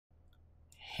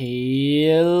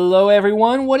Hello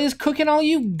everyone, what is cooking all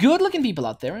you good looking people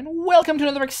out there, and welcome to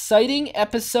another exciting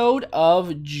episode of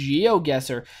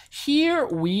GeoGuessr. Here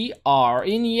we are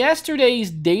in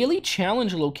yesterday's daily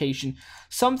challenge location,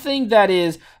 something that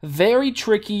is very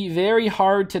tricky, very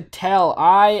hard to tell.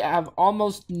 I have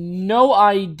almost no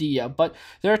idea, but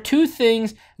there are two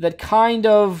things that kind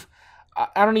of,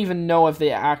 I don't even know if they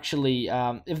actually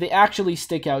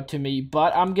stick out to me,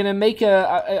 but I'm gonna make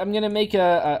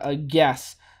a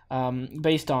guess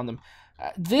based on them.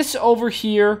 This over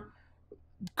here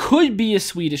could be a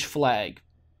Swedish flag.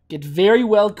 It very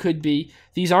well could be.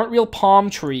 These aren't real palm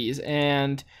trees,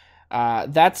 and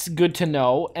that's good to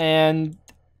know. And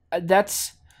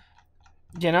that's,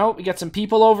 you know, we got some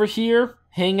people over here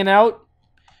hanging out.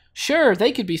 Sure,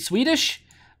 they could be Swedish.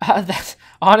 That's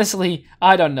honestly,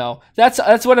 I don't know. That's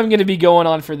what I'm going to be going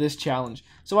on for this challenge.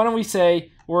 So why don't we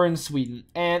say we're in Sweden?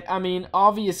 And I mean,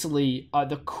 obviously,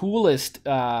 the coolest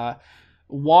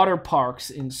water parks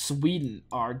in Sweden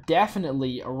are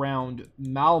definitely around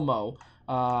Malmo.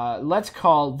 Let's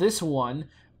call this one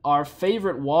our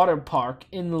favorite water park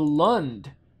in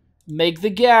Lund. Make the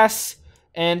guess.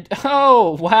 And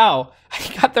oh, wow,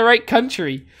 I got the right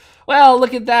country. Well,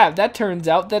 look at that. That turns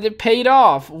out that it paid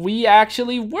off. We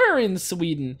actually were in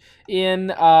Sweden,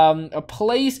 in a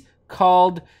place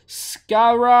called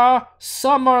Skara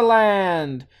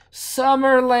Summerland.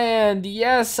 Summerland.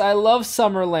 Yes, I love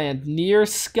Summerland. Near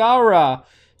Skara.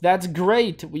 That's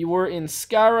great. We were in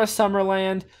Skara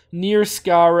Summerland, near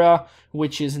Skara,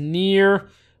 which is near,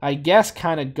 I guess,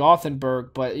 kind of Gothenburg,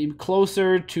 but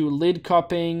closer to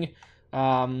Lidköping.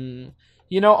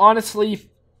 You know, honestly,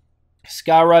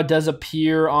 Skara does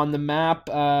appear on the map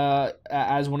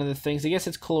as one of the things. I guess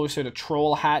it's closer to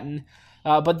Trollhättan.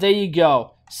 But there you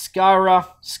go. Skara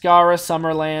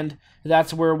Summerland.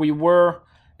 That's where we were.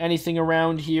 Anything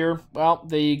around here? Well,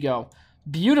 there you go.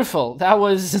 Beautiful. That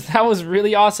was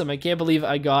really awesome. I can't believe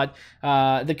I got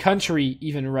the country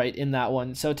even right in that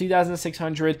one. So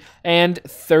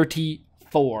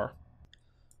 2,634.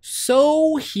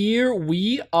 So here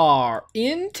we are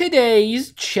in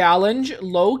today's challenge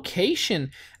location,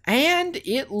 and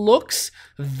it looks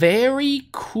very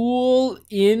cool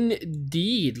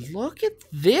indeed. Look at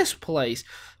this place.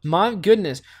 My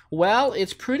goodness. Well,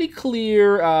 it's pretty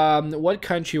clear what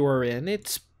country we're in.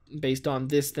 It's based on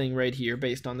this thing right here,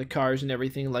 based on the cars and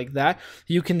everything like that,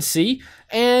 you can see.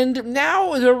 And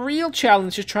now the real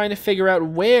challenge is trying to figure out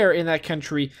where in that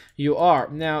country you are.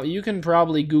 Now, you can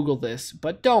probably Google this,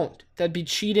 but don't. That'd be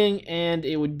cheating, and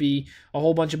it would be a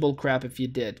whole bunch of bullcrap if you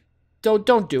did.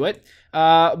 Don't do it.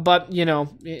 But, you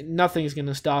know, nothing's going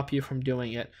to stop you from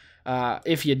doing it.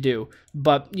 If you do.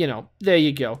 But, you know, there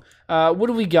you go. What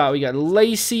do we got? We got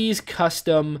Lacey's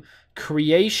Custom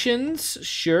Creations,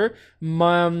 sure.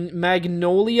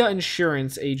 Magnolia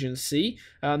Insurance Agency,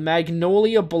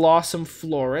 Magnolia Blossom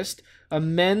Florist, a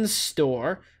men's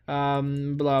store,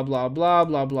 blah, blah, blah,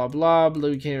 blah, blah, blah.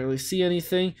 We can't really see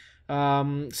anything.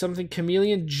 Something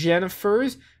Chameleon,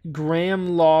 Jennifer's,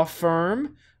 Graham Law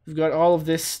Firm. We've got all of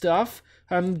this stuff.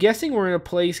 I'm guessing we're in a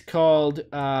place called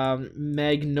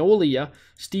Magnolia.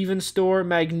 Steven's Store,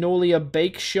 Magnolia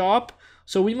Bake Shop.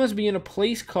 So we must be in a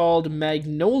place called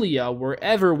Magnolia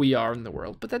wherever we are in the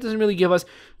world. But that doesn't really give us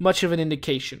much of an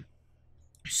indication.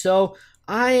 So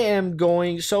I am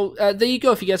going... So there you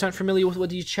go. If you guys aren't familiar with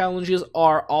what these challenges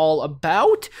are all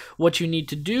about, what you need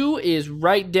to do is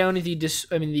write down in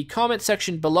the comment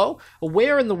section below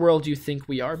where in the world you think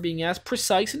we are, being as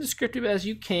precise and descriptive as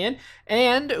you can.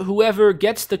 And whoever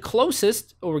gets the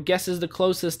closest, or guesses the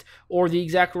closest, or the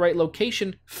exact right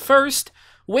location first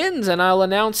wins, and I'll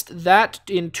announce that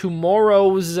in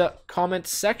tomorrow's comment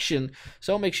section.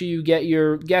 So make sure you get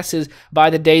your guesses by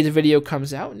the day the video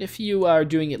comes out, and if you are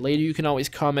doing it later, you can always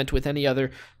comment with any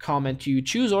other comment you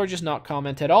choose, or just not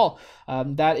comment at all.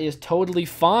 That is totally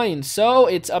fine. So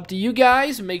it's up to you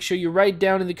guys. Make sure you write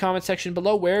down in the comment section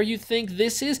below where you think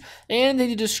this is, and in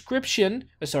the description,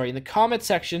 in the comment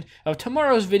section of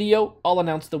tomorrow's video, I'll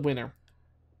announce the winner.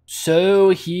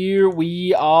 So here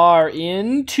we are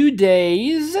in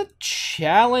today's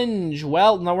challenge.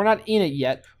 Well, no, we're not in it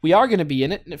yet. We are going to be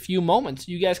in it in a few moments.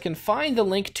 You guys can find the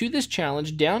link to this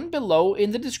challenge down below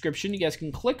in the description. You guys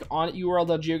can click on it,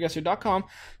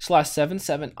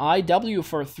 url.geoguessr.com/77IW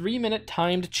for a 3-minute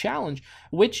timed challenge,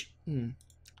 which... Okay,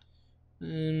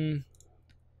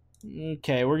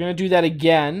 we're going to do that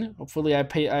again. Hopefully I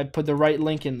put the right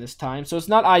link in this time. So it's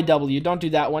not IW. Don't do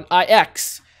that one.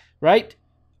 IX, right?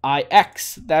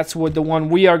 IX, that's what the one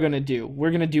we are going to do.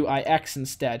 We're going to do IX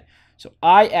instead. So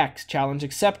IX, challenge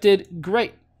accepted.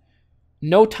 Great.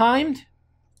 No timed?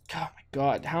 Oh my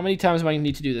God, how many times am I going to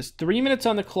need to do this? 3 minutes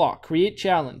on the clock. Create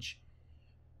challenge.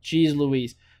 Jeez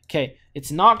Louise. Okay,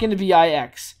 it's not going to be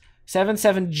IX.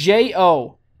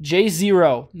 77JO.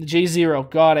 J0.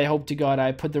 J0. God, I hope to God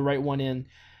I put the right one in.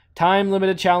 Time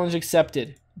limited challenge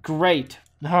accepted. Great.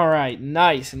 All right,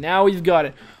 nice. Now we've got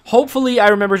it. Hopefully I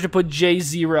remember to put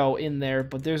J0 in there,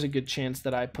 but there's a good chance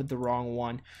that I put the wrong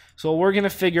one. So we're going to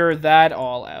figure that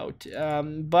all out.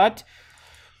 But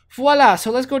voila,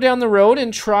 so let's go down the road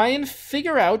and try and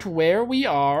figure out where we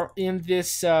are in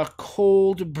this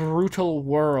cold, brutal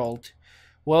world.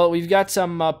 Well, we've got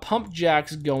some pump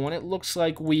jacks going. It looks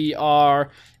like we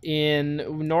are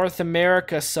in North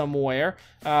America somewhere,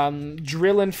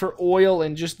 drilling for oil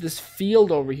in just this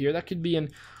field over here. That could be in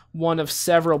one of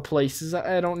several places.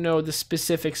 I don't know the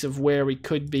specifics of where we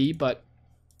could be, but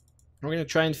we're going to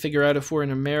try and figure out if we're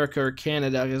in America or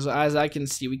Canada, because as I can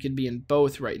see, we could be in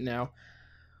both right now.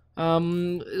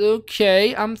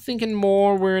 Okay, I'm thinking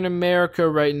more we're in America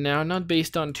right now, not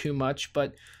based on too much,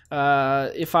 but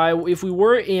if we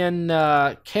were in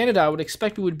Canada, I would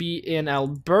expect we would be in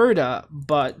Alberta,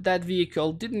 but that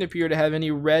vehicle didn't appear to have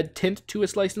any red tint to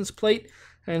its license plate,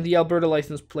 and the Alberta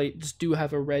license plates do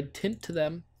have a red tint to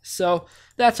them. So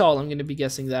that's all I'm going to be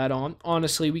guessing that on.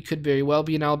 Honestly, we could very well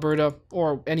be in Alberta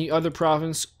or any other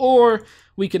province, or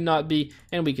we could not be,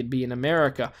 and we could be in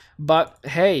America. But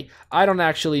hey, I don't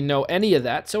actually know any of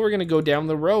that, so we're going to go down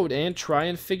the road and try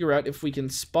and figure out if we can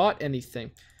spot anything.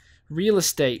 Real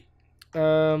estate.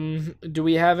 Do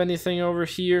we have anything over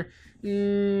here?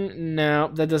 No,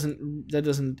 that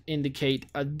doesn't indicate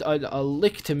a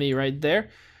lick to me right there.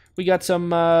 We got some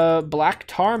black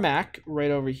tarmac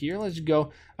right over here. Let's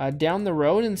go down the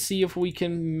road and see if we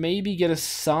can maybe get a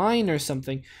sign or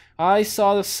something. I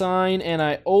saw the sign and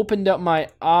I opened up my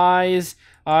eyes.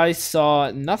 I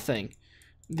saw nothing.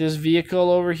 This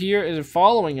vehicle over here is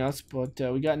following us, but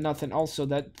we got nothing. Also,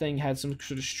 that thing had some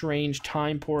sort of strange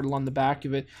time portal on the back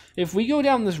of it. If we go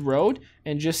down this road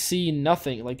and just see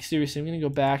nothing, like seriously, I'm going to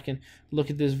go back and look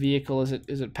at this vehicle as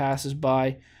it passes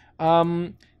by.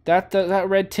 That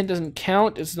red tint doesn't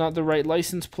count. It's not the right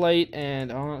license plate,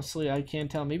 and honestly, I can't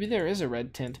tell. Maybe there is a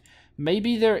red tint.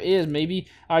 Maybe there is. Maybe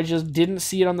I just didn't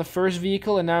see it on the first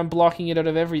vehicle, and now I'm blocking it out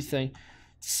of everything.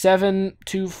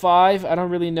 725. I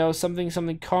don't really know. Something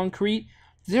concrete.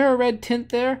 Is there a red tint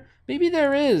there? Maybe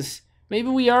there is. Maybe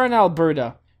we are in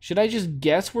Alberta. Should I just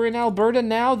guess we're in Alberta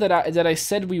now that I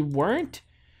said we weren't?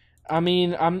 I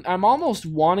mean, I'm almost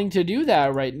wanting to do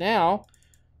that right now.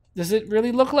 Does it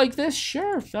really look like this?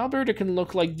 Sure, Alberta can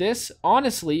look like this.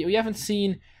 Honestly, we haven't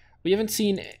seen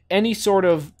any sort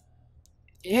of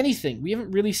anything. We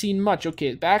haven't really seen much.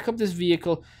 Okay, back up this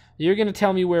vehicle. You're gonna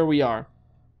tell me where we are.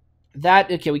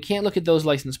 Okay, we can't look at those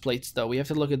license plates though. We have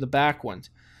to look at the back ones.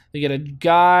 We get a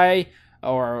guy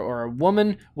or a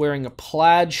woman wearing a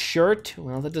plaid shirt.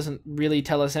 Well, that doesn't really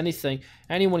tell us anything.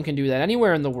 Anyone can do that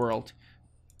anywhere in the world.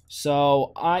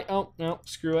 So oh no,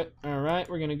 screw it. All right,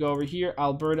 we're gonna go over here,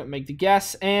 Alberta, make the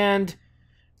guess, and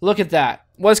look at that.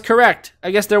 Was correct.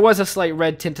 I guess there was a slight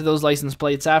red tint to those license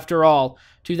plates after all.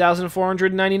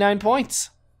 2,499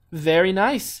 points. Very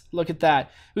nice. Look at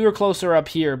that. We were closer up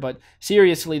here, but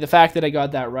seriously, the fact that I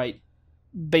got that right,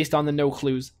 based on the no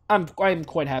clues, I'm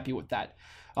quite happy with that.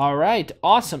 All right,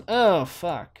 awesome. Oh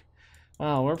fuck.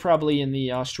 Well, we're probably in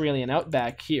the Australian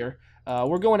outback here.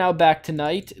 We're going out back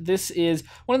tonight. This is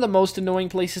one of the most annoying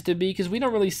places to be because we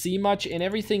don't really see much, and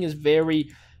everything is very,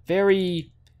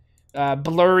 very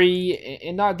blurry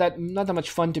and not that much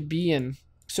fun to be in.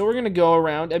 So we're gonna go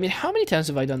around. I mean, how many times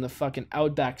have I done the fucking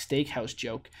Outback Steakhouse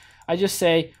joke? I just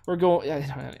say we're going.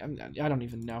 I don't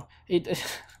even know it.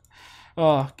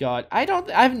 Oh God,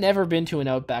 I've never been to an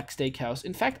Outback Steakhouse.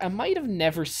 In fact, I might have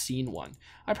never seen one.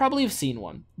 I probably have seen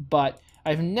one, but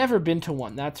I've never been to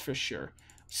one. That's for sure.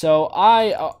 So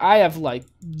I have like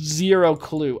zero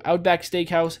clue. Outback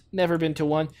Steakhouse, never been to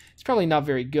one. It's probably not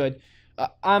very good.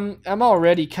 I'm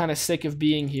already kind of sick of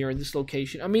being here in this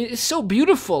location. I mean, it's so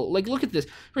beautiful. Like, look at this.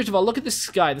 First of all, look at the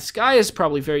sky. The sky is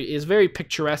probably very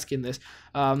picturesque in this,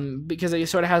 because it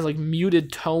sort of has like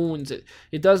muted tones.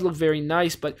 It does look very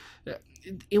nice, but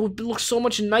it would look so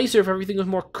much nicer if everything was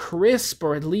more crisp,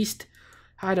 or at least,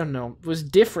 I don't know, it was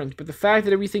different. But the fact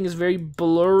that everything is very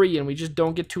blurry and we just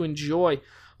don't get to enjoy.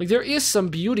 Like, there is some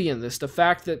beauty in this. The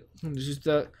fact that just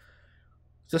the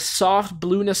soft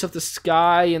blueness of the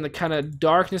sky and the kind of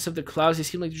darkness of the clouds, they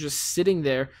seem like they're just sitting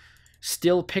there,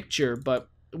 still picture. But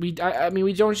I mean,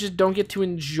 we don't get to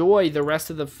enjoy the rest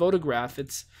of the photograph.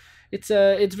 It's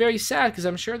very sad because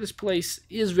I'm sure this place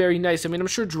is very nice. I mean, I'm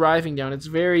sure driving down, it's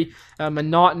very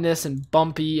monotonous and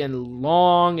bumpy and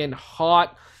long and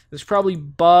hot. There's probably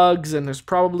bugs and there's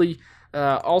probably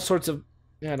all sorts of,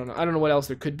 I don't know what else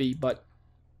there could be, but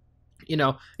you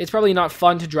know, it's probably not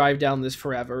fun to drive down this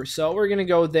forever. So we're gonna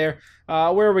go there.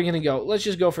 Where are we gonna go? Let's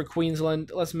just go for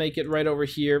Queensland. Let's make it right over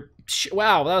here.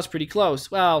 Wow, that was pretty close.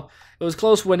 Well, it was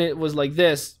close when it was like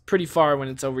this. Pretty far when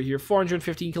it's over here.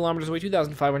 415 kilometers away,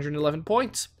 2,511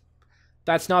 points.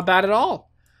 That's not bad at all.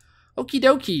 Okie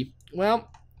dokie.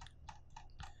 Well,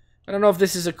 I don't know if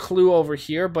this is a clue over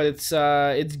here, but it's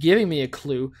giving me a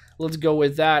clue. Let's go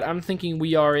with that. I'm thinking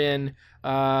we are in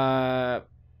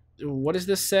what does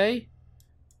this say?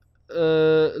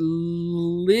 Lives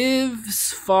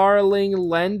Farling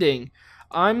Lending.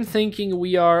 I'm thinking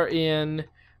we are in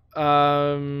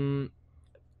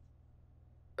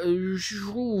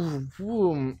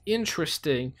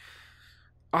interesting.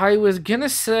 I was gonna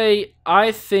say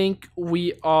I think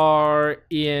we are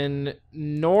in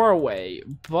Norway,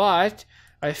 but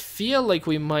I feel like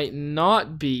we might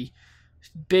not be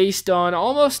based on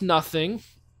almost nothing.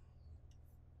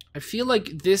 I feel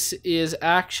like this is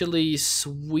actually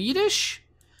Swedish,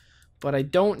 but I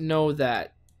don't know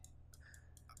that.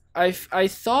 I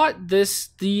thought this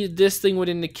thing would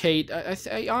indicate.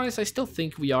 I honestly I still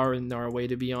think we are in Norway,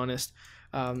 to be honest.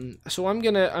 So I'm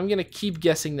gonna keep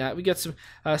guessing that. We got some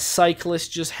cyclists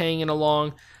just hanging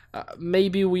along.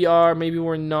 Maybe we are, maybe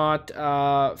we're not.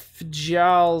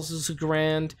 Fjall's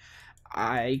Grand.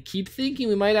 I keep thinking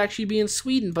we might actually be in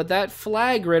Sweden, but that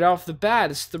flag right off the bat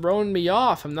is throwing me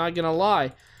off. I'm not gonna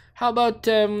lie. How about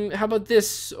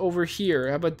this over here?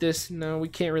 How about this? No, we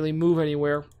can't really move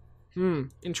anywhere.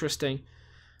 Interesting.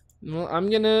 Well, I'm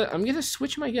gonna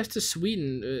switch my guess to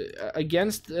Sweden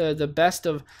against the best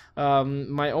of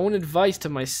my own advice to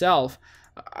myself.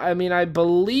 I mean, I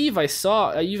believe I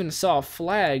even saw a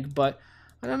flag, but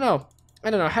I don't know.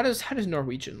 How does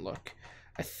Norwegian look?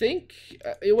 I think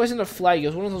it wasn't a flag. It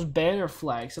was one of those banner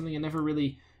flags. Something I never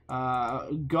really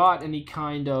got any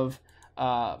kind of.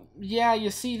 Yeah, you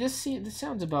see, this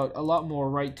sounds about a lot more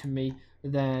right to me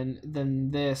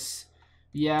than this.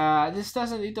 Yeah, it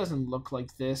doesn't look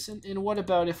like this. And what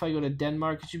about if I go to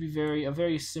Denmark? It should be a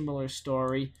very similar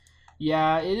story.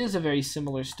 Yeah, it is a very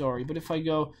similar story. But if I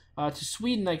go to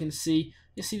Sweden, I can see.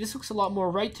 You see, this looks a lot more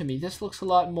right to me. This looks a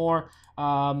lot more.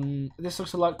 This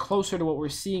looks a lot closer to what we're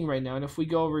seeing right now. And if we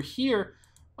go over here,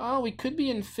 oh, we could be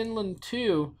in Finland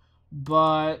too.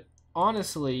 But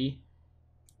honestly,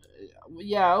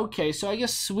 yeah, okay. So I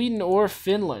guess Sweden or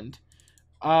Finland.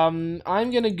 I'm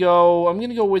gonna go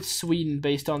with Sweden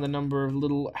based on the number of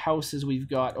little houses we've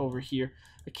got over here.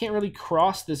 I can't really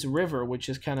cross this river, which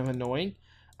is kind of annoying.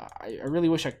 I really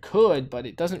wish I could, but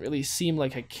it doesn't really seem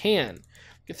like I can.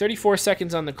 Get 34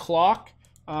 seconds on the clock.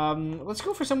 Let's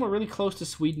go for somewhere really close to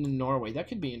Sweden and Norway. That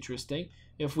could be interesting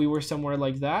if we were somewhere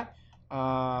like that.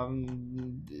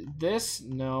 This,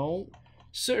 no.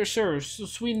 Sure, so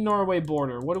Sweden-Norway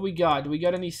border. What do we got? Do we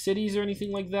got any cities or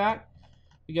anything like that?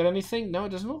 We got anything? No, it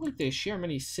doesn't look like they share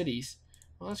many cities.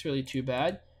 Well, that's really too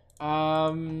bad.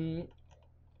 Well,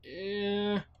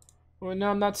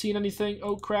 no, I'm not seeing anything.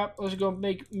 Oh, crap. Let's go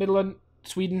make Midland,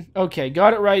 Sweden. Okay,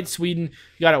 got it right, Sweden.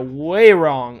 Got it way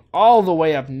wrong. All the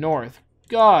way up north.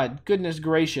 God, goodness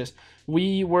gracious.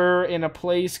 We were in a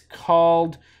place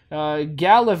called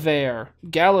Gallivare.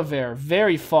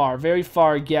 Very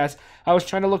far guess. I was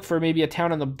trying to look for maybe a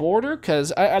town on the border, because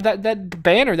that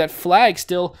banner, that flag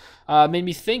still made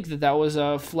me think that was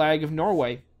a flag of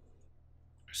Norway.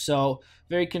 So,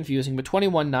 very confusing. But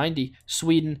 2190,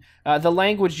 Sweden. The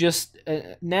language just,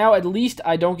 now at least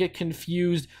I don't get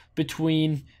confused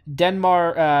between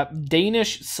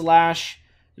Danish /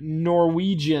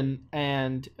 Norwegian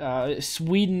and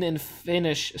Sweden and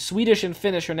Finnish. Swedish and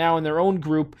Finnish are now in their own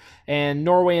group, and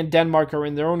Norway and Denmark are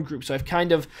in their own group. So I've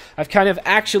kind of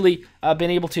actually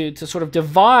been able to sort of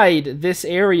divide this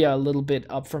area a little bit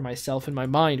up for myself in my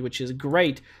mind, which is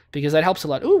great because that helps a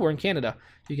lot. Ooh, we're in Canada.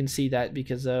 You can see that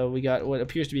because we got what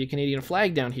appears to be a Canadian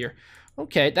flag down here.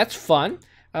 Okay, that's fun.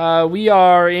 We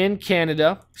are in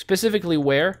Canada, specifically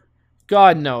where?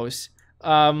 God knows.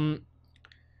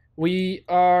 We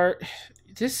are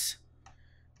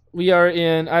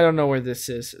in, I don't know where this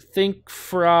is. Think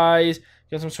fries,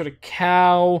 got some sort of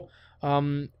cow,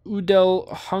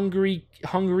 udel,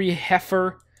 hungry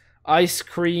heifer, ice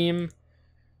cream.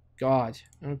 God,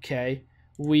 okay.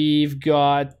 We've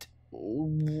got,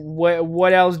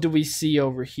 what else do we see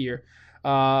over here?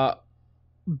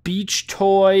 Beach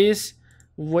toys.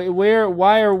 What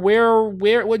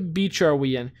beach are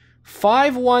we in?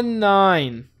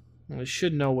 519. I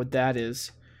should know what that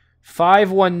is.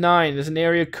 519 is an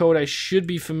area code I should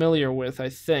be familiar with, I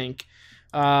think.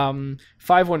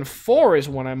 514 is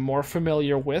one I'm more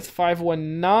familiar with.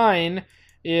 519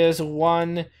 is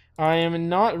one I am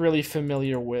not really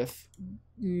familiar with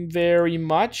very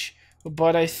much,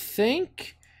 but I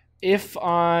think if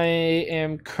I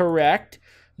am correct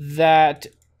that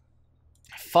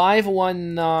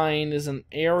 519 is an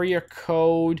area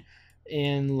code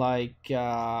in like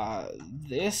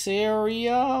this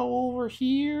area over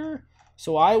here.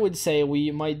 So I would say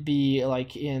we might be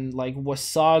like in like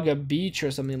Wasaga Beach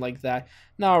or something like that.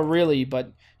 Not really,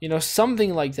 but you know,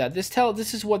 something like that.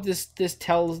 This is what this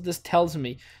tells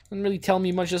me. Doesn't really tell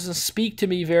me much, doesn't speak to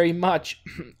me very much,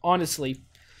 honestly.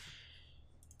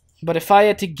 But if I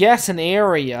had to guess an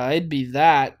area, it'd be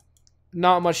that.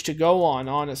 Not much to go on,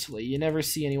 honestly. You never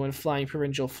see anyone flying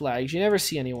provincial flags. You never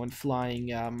see anyone flying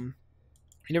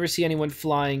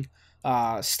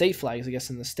state flags, I guess,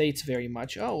 in the States very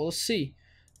much. Oh, we'll see.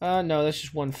 No, that's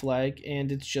just one flag,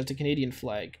 and it's just a Canadian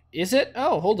flag. Is it?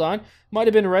 Oh, hold on. Might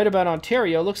have been right about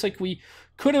Ontario. Looks like we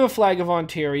could have a flag of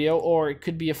Ontario, or it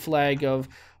could be a flag of,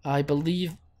 I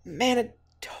believe,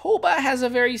 Manitoba has a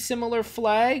very similar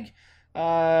flag.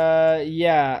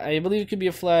 Yeah, I believe it could be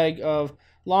a flag of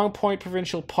Long Point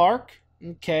Provincial Park.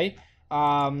 Okay.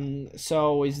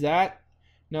 So is that?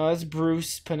 No, that's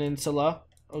Bruce Peninsula.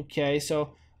 Okay,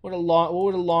 so what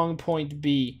would a Long Point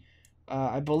be?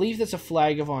 I believe that's a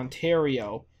flag of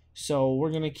Ontario. So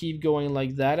we're gonna keep going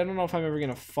like that. I don't know if I'm ever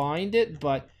gonna find it,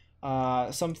 but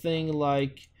something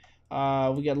like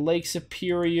we got Lake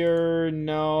Superior.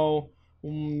 No,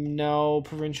 no.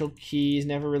 Provincial Keys.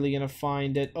 Never really gonna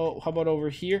find it. Oh, how about over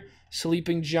here?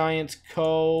 Sleeping Giants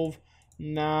Cove.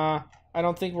 Nah, I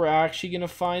don't think we're actually gonna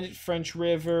find it. French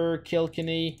River,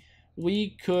 Kilkenny.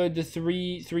 We could the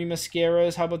three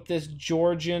mascaras. How about this?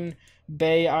 Georgian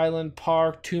Bay Island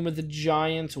Park, Tomb of the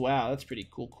Giants. Wow, that's pretty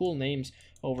cool. Cool names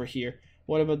over here.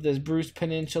 What about this? Bruce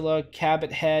Peninsula,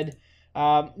 Cabot Head.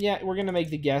 Yeah, we're gonna make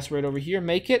the guess right over here.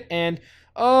 Make it, and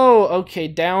oh, okay,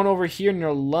 down over here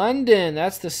near London.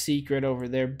 That's the secret over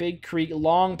there. Big Creek,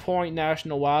 Long Point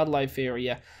National Wildlife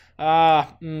Area.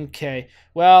 Okay.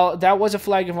 Well, that was a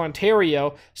flag of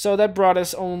Ontario, so that brought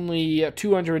us only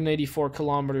 284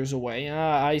 kilometers away.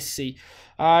 I see.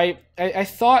 I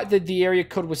thought that the area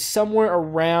code was somewhere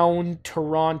around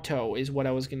Toronto, is what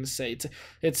I was going to say.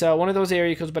 It's one of those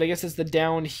area codes, but I guess it's the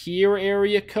down here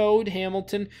area code,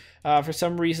 Hamilton. For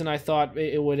some reason, I thought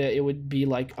it would be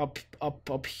like up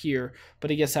here,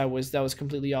 but I guess that was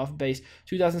completely off base.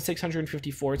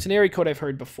 2,654. It's an area code I've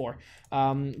heard before.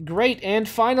 Great, and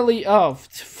finally, oh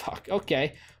fuck.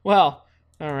 Okay, well,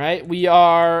 all right,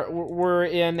 we're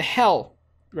in hell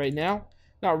right now.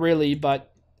 Not really,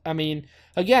 but I mean,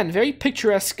 again, very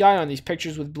picturesque sky on these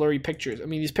pictures with blurry pictures. I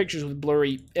mean, these pictures with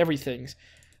blurry everythings.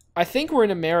 I think we're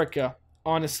in America,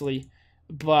 honestly,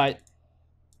 but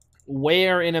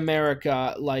where in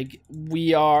America? Like,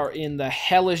 we are in the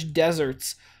hellish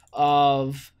deserts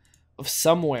of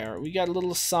somewhere. We got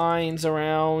little signs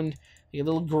around, we got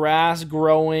little grass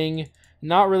growing,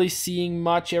 not really seeing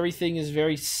much. Everything is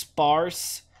very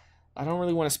sparse. I don't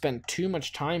really want to spend too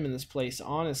much time in this place,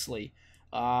 honestly.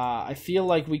 I feel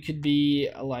like we could be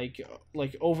like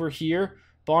over here,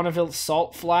 Bonneville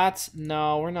Salt Flats.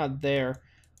 No, we're not there.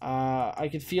 I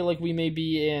could feel like we may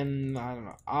be in, I don't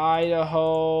know,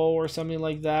 Idaho or something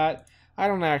like that. I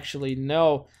don't actually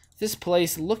know. This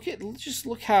place, look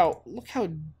how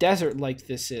desert like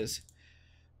this is.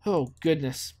 Oh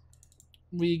goodness.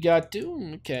 We got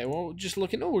to, okay, well, just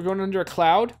looking. Oh, we're going under a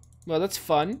cloud. Well, that's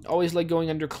fun. Always like going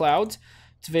under clouds.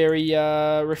 It's very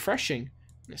refreshing.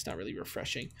 It's not really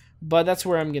refreshing, but that's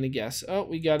where I'm gonna guess. Oh,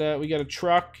 we got a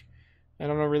truck. I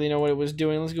don't really know what it was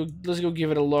doing. Let's go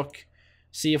give it a look.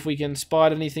 See if we can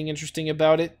spot anything interesting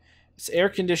about it. It's air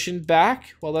conditioned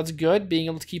back. Well, that's good. Being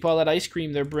able to keep all that ice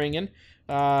cream they're bringing,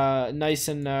 nice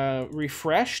and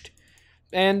refreshed.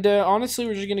 And honestly,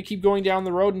 we're just gonna keep going down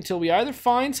the road until we either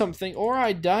find something or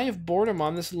I die of boredom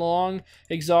on this long,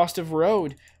 exhaustive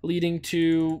road leading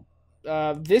to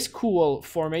this cool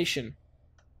formation.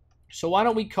 So why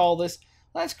don't we call this?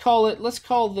 Let's call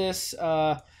this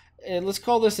an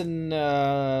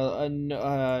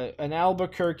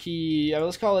Albuquerque.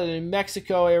 Let's call it a New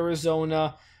Mexico,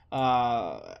 Arizona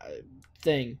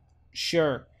thing.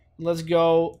 Sure. Let's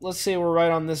go. Let's say we're right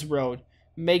on this road.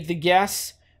 Make the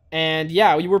guess. And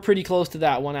yeah, we were pretty close to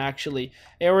that one actually.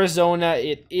 Arizona.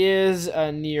 It is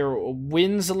near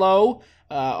Winslow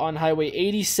on Highway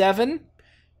 87.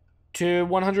 To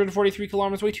 143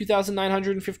 kilometers away,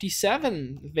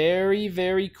 2,957. Very,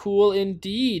 very cool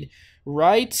indeed.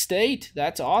 Right state.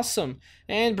 That's awesome.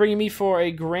 And bringing me for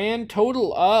a grand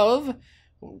total of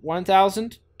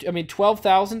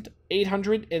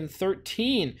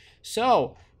 12,813.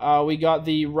 So, We got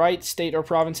the right state or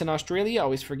province in Australia. I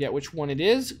always forget which one it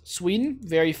is. Sweden,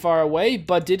 very far away,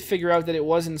 but did figure out that it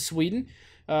was in Sweden.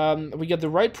 We got the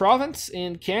right province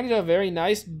in Canada. Very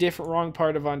nice. Wrong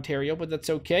part of Ontario, but that's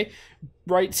okay.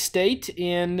 Right state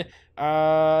in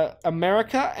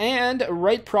America, and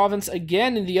right province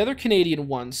again in the other Canadian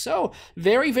one. So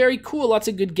very, very cool. Lots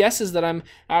of good guesses that I'm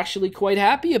actually quite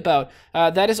happy about.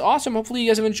 That is awesome. Hopefully you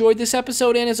guys have enjoyed this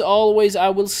episode, and as always, I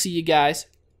will see you guys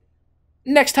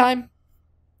next time.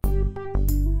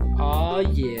 Aw,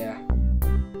 yeah.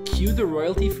 Cue the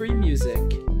royalty-free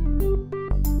music.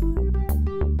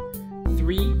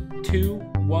 3, 2,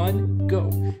 1,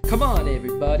 go. Come on,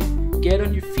 everybody. Get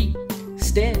on your feet.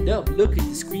 Stand up, look at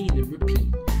the screen, and repeat.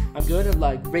 I'm gonna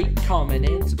like, rate, comment,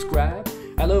 and subscribe.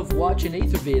 I love watching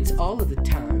Ather vids all of the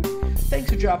time. Thanks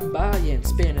for dropping by and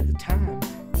spending the time.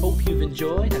 Hope you've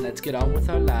enjoyed, and let's get on with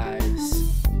our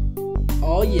lives.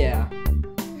 Oh yeah.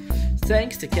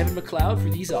 Thanks to Kevin MacLeod for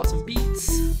these awesome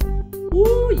beats.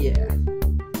 Woo yeah.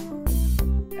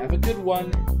 Have a good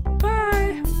one.